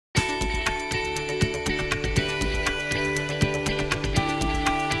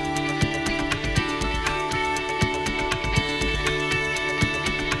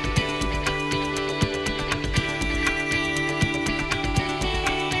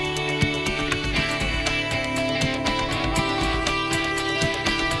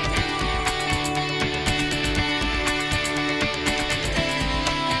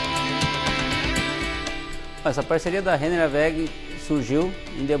Essa parceria da Renner e a WEG surgiu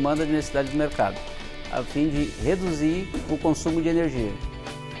em demanda de necessidade do mercado, a fim de reduzir o consumo de energia.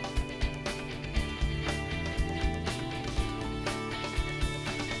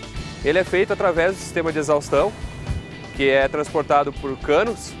 Ele é feito através do sistema de exaustão, que é transportado por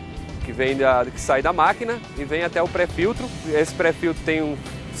canos, que sai da máquina e vem até o pré-filtro. Esse pré-filtro tem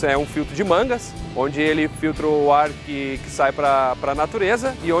um filtro de mangas, onde ele filtra o ar que sai para a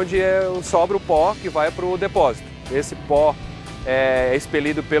natureza e onde sobra o pó que vai para o depósito. Esse pó é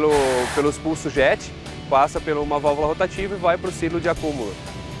expelido pelos pulsos jet, passa por uma válvula rotativa e vai para o silo de acúmulo.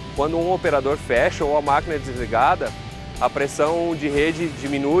 Quando um operador fecha ou a máquina é desligada, a pressão de rede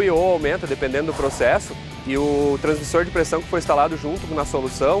diminui ou aumenta, dependendo do processo, e o transmissor de pressão que foi instalado junto na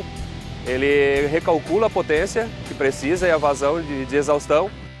solução, ele recalcula a potência que precisa e a vazão de exaustão.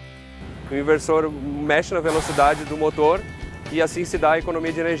 O inversor mexe na velocidade do motor e assim se dá a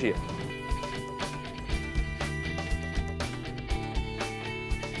economia de energia.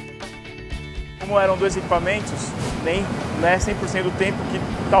 Como eram dois equipamentos, não é 100% do tempo que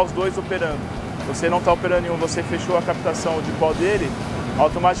está os dois operando. Você não está operando em um, você fechou a captação de pó dele,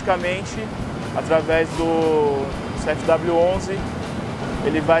 automaticamente, através do CFW11,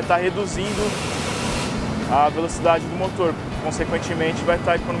 ele vai estar reduzindo a velocidade do motor, consequentemente vai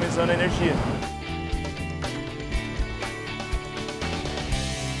estar economizando energia.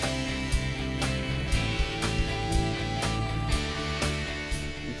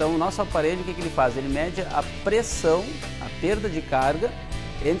 Então o nosso aparelho, o que ele faz? Ele mede a pressão, a perda de carga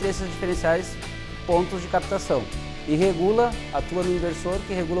entre esses diferenciais pontos de captação e atua no inversor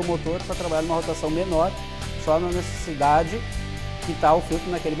que regula o motor para trabalhar numa rotação menor, só na necessidade que está o filtro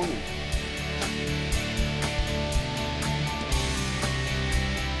naquele momento.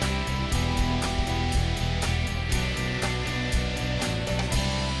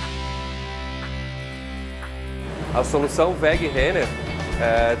 A solução WEG Renner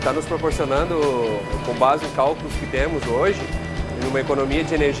está nos proporcionando, com base em cálculos que temos hoje, uma economia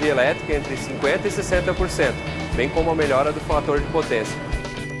de energia elétrica entre 50% e 60%, bem como a melhora do fator de potência.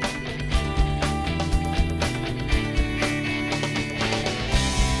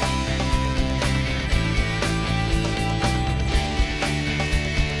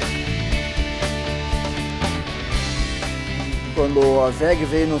 Quando a WEG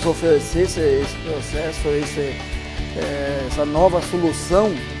veio nos oferecer esse processo, essa nova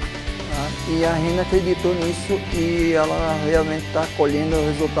solução, e a Renner acreditou nisso e ela realmente está colhendo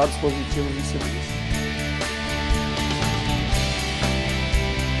resultados positivos no serviço.